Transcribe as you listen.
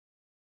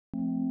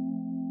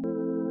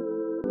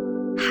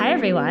Hi,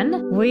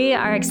 everyone. We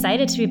are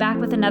excited to be back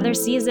with another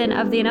season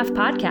of the Enough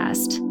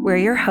Podcast. We're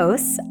your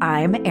hosts.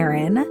 I'm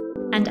Erin.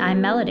 And I'm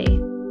Melody.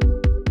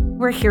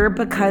 We're here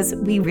because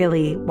we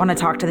really want to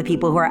talk to the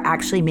people who are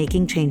actually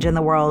making change in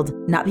the world,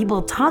 not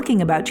people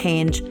talking about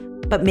change,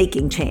 but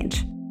making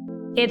change.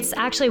 It's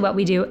actually what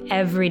we do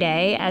every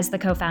day as the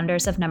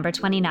co-founders of Number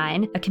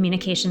 29, a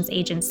communications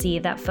agency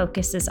that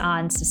focuses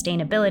on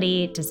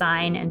sustainability,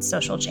 design, and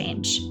social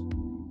change.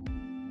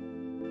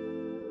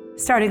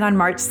 Starting on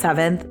March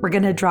 7th, we're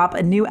going to drop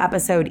a new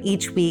episode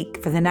each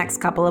week for the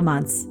next couple of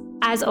months.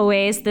 As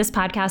always, this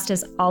podcast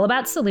is all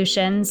about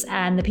solutions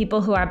and the people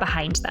who are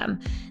behind them.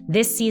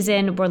 This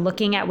season, we're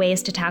looking at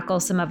ways to tackle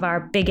some of our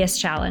biggest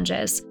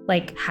challenges,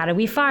 like how do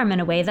we farm in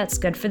a way that's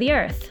good for the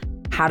earth?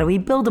 How do we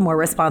build a more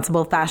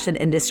responsible fashion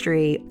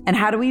industry? And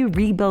how do we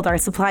rebuild our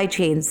supply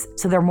chains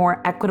so they're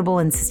more equitable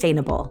and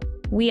sustainable?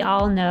 We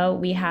all know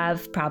we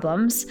have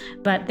problems,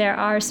 but there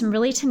are some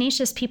really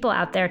tenacious people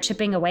out there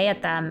chipping away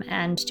at them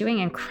and doing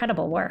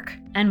incredible work.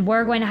 And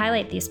we're going to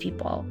highlight these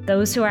people,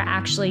 those who are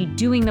actually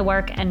doing the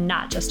work and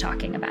not just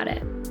talking about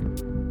it.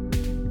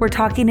 We're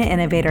talking to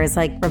innovators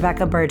like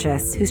Rebecca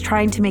Burgess, who's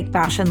trying to make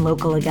fashion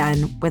local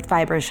again with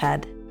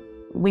FiberShed.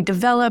 We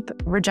develop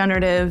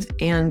regenerative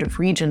and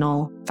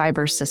regional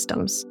fiber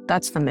systems.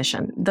 That's the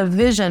mission. The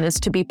vision is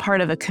to be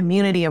part of a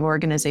community of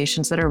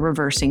organizations that are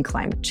reversing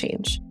climate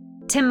change.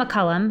 Tim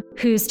McCullum,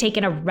 who's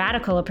taken a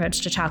radical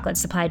approach to chocolate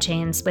supply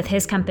chains with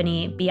his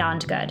company,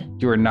 Beyond Good.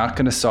 You are not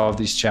going to solve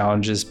these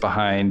challenges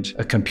behind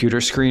a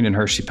computer screen in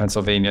Hershey,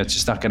 Pennsylvania. It's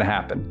just not going to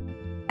happen.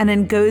 And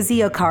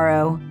Ngozi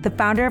Okaro, the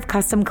founder of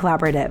Custom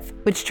Collaborative,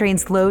 which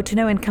trains low to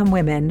no income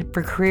women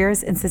for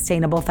careers in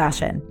sustainable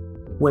fashion.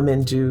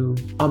 Women do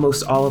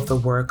almost all of the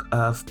work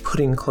of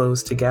putting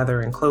clothes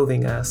together and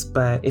clothing us.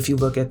 But if you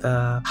look at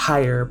the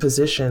higher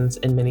positions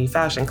in many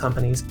fashion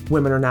companies,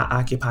 women are not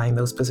occupying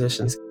those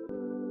positions.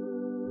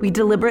 We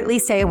deliberately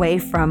stay away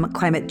from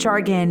climate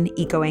jargon,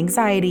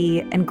 eco-anxiety,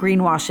 and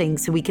greenwashing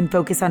so we can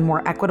focus on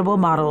more equitable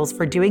models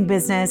for doing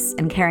business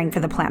and caring for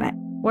the planet.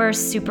 We're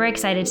super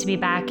excited to be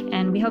back,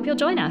 and we hope you'll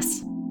join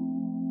us.